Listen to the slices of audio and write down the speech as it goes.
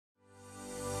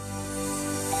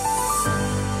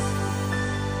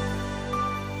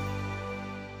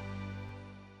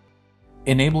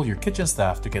Enable your kitchen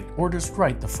staff to get orders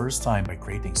right the first time by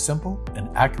creating simple and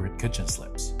accurate kitchen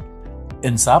slips.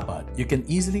 In Sapaad, you can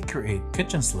easily create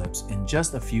kitchen slips in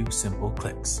just a few simple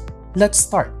clicks. Let's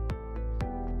start.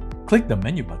 Click the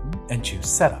menu button and choose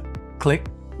Setup. Click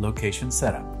Location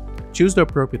Setup. Choose the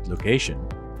appropriate location,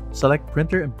 select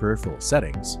Printer and Peripheral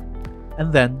Settings,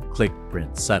 and then click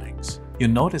Print Settings.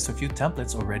 You'll notice a few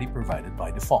templates already provided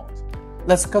by default.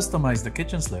 Let's customize the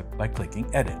kitchen slip by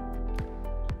clicking Edit.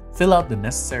 Fill out the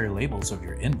necessary labels of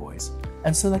your invoice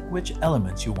and select which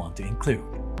elements you want to include.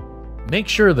 Make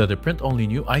sure that the Print Only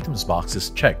New Items box is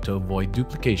checked to avoid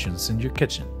duplications in your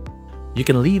kitchen. You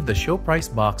can leave the Show Price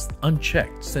box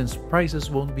unchecked since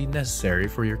prices won't be necessary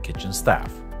for your kitchen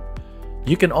staff.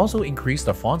 You can also increase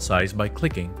the font size by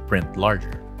clicking Print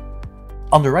Larger.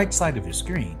 On the right side of your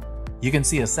screen, you can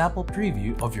see a sample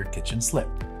preview of your kitchen slip.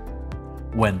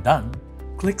 When done,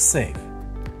 click Save.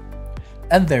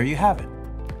 And there you have it.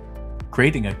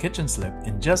 Creating a kitchen slip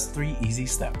in just 3 easy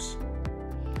steps.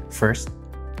 First,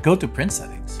 go to Print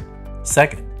Settings.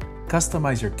 Second,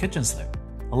 customize your kitchen slip.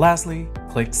 Lastly,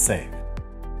 click Save.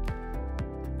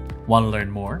 Want to learn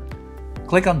more?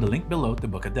 Click on the link below to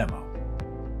book a demo.